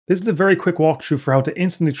This is a very quick walkthrough for how to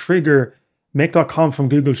instantly trigger make.com from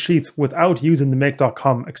Google Sheets without using the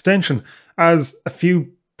make.com extension. As a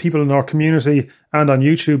few people in our community and on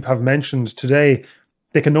YouTube have mentioned today,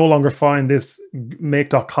 they can no longer find this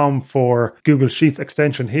make.com for Google Sheets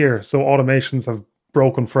extension here. So automations have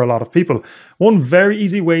broken for a lot of people. One very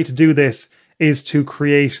easy way to do this is to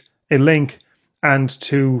create a link and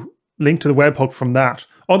to link to the webhook from that.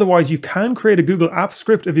 Otherwise, you can create a Google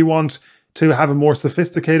AppScript if you want to have a more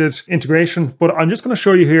sophisticated integration, but I'm just going to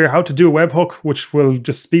show you here how to do a webhook, which will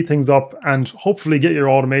just speed things up and hopefully get your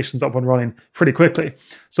automations up and running pretty quickly.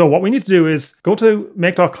 So what we need to do is go to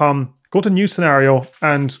make.com, go to new scenario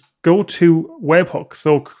and go to webhook.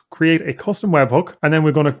 So create a custom webhook, and then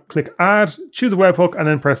we're going to click add, choose a webhook, and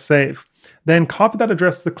then press save. Then copy that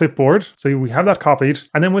address to the clipboard. So we have that copied.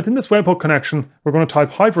 And then within this webhook connection, we're going to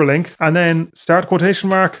type hyperlink and then start quotation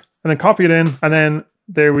mark and then copy it in. And then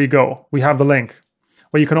there we go. We have the link.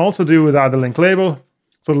 What you can also do is add the link label.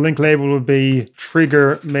 So the link label would be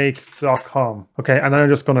triggermake.com. Okay, and then I'm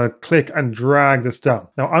just going to click and drag this down.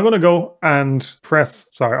 Now I'm going to go and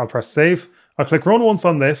I'll press save. I'll click run once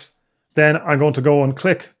on this. Then I'm going to go and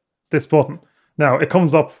click this button. Now it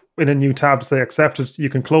comes up in a new tab to say accepted. You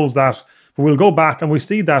can close that, but we'll go back and we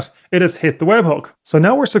see that it has hit the webhook. So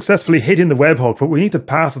now we're successfully hitting the webhook, but we need to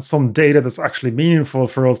pass it some data that's actually meaningful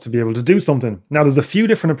for us to be able to do something. Now there's a few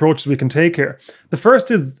different approaches we can take here. The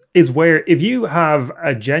first is where if you have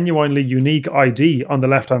a genuinely unique ID on the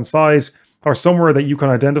left-hand side or somewhere that you can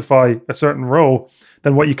identify a certain row,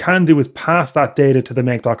 then what you can do is pass that data to the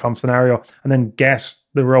make.com scenario and then get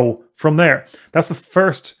the row from there. That's the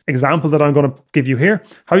first example that I'm going to give you here.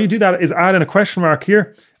 How you do that is add in a question mark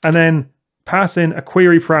here and then pass in a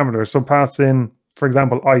query parameter. So pass in, for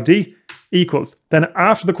example, ID equals. Then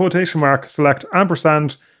after the quotation mark, select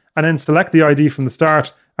ampersand and then select the ID from the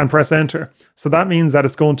start and press enter. So that means that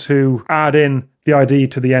it's going to add in the ID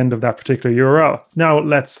to the end of that particular URL. Now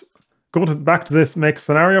let's go back to this make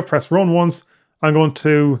scenario, press run once. I'm going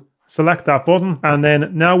to select that button, and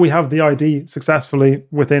then now we have the ID successfully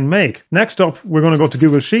within Make. Next up, we're going to go to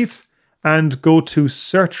Google Sheets and go to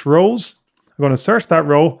search rows. I'm going to search that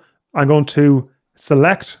row. I'm going to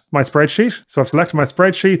select my spreadsheet. So I've selected my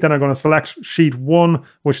spreadsheet, then I'm going to select sheet 1,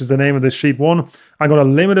 which is the name of this sheet 1. I'm going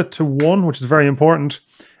to limit it to 1, which is very important.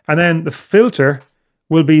 And then the filter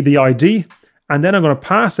will be the ID. And then I'm going to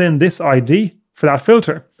pass in this ID for that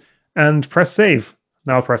filter and press save.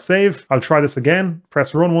 Now I'll press save. I'll try this again.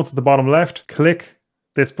 Press run once at the bottom left. Click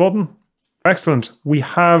this button. Excellent. We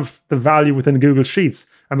have the value within Google Sheets.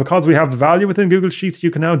 And because we have the value within Google Sheets, you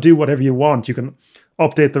can now do whatever you want. You can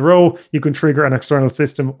update the row, you can trigger an external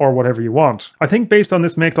system or whatever you want. I think based on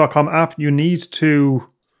this make.com app, you need to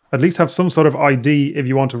at least have some sort of ID if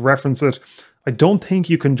you want to reference it. I don't think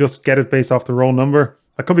you can just get it based off the row number.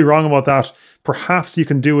 I could be wrong about that. Perhaps you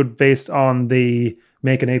can do it based on the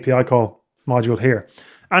make an API call module here.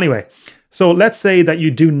 Anyway, so let's say that you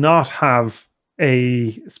do not have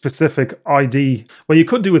a specific ID. What you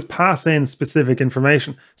could do is pass in specific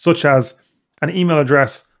information, such as an email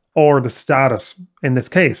address or the status in this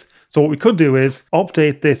case. So what we could do is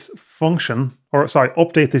update this function,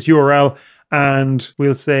 update this URL, and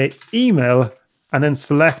we'll say email, and then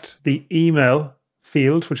select the email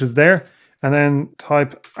field, which is there, and then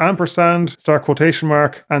type ampersand, start quotation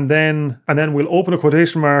mark, and then we'll open a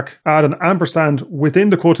quotation mark, add an ampersand within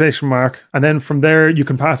the quotation mark, and then from there you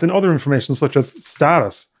can pass in other information such as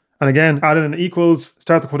status. And again, add in an equals,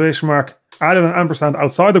 start the quotation mark, add in an ampersand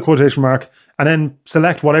outside the quotation mark, and then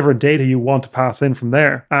select whatever data you want to pass in from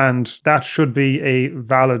there. And that should be a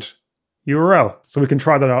valid URL. So we can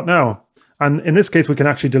try that out now. And in this case, we can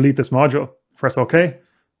actually delete this module. Press OK.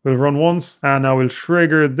 We'll run once, and now we'll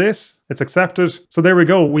trigger this. It's accepted. So there we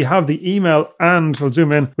go. We have the email and, we'll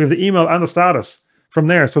zoom in, we have the email and the status from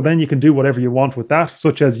there. So then you can do whatever you want with that,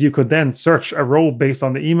 such as you could then search a row based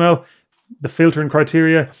on the email, the filtering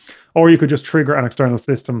criteria, or you could just trigger an external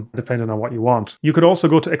system depending on what you want. You could also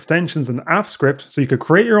go to extensions and AppScript. So you could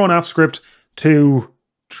create your own AppScript to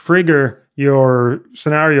trigger your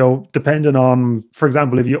scenario depending on, for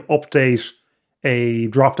example, if you update a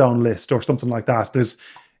drop-down list or something like that.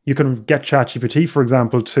 You can get ChatGPT, for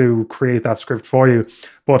example, to create that script for you.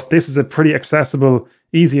 But this is a pretty accessible,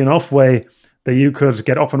 easy enough way that you could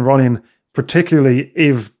get up and running, particularly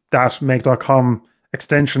if that make.com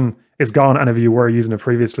extension is gone and if you were using it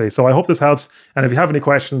previously. So I hope this helps. And if you have any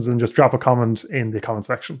questions, then just drop a comment in the comment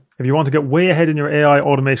section. If you want to get way ahead in your AI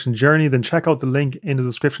automation journey, then check out the link in the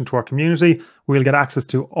description to our community, where you'll get access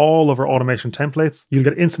to all of our automation templates. You'll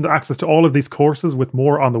get instant access to all of these courses with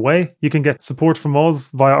more on the way. You can get support from us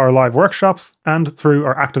via our live workshops and through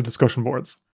our active discussion boards.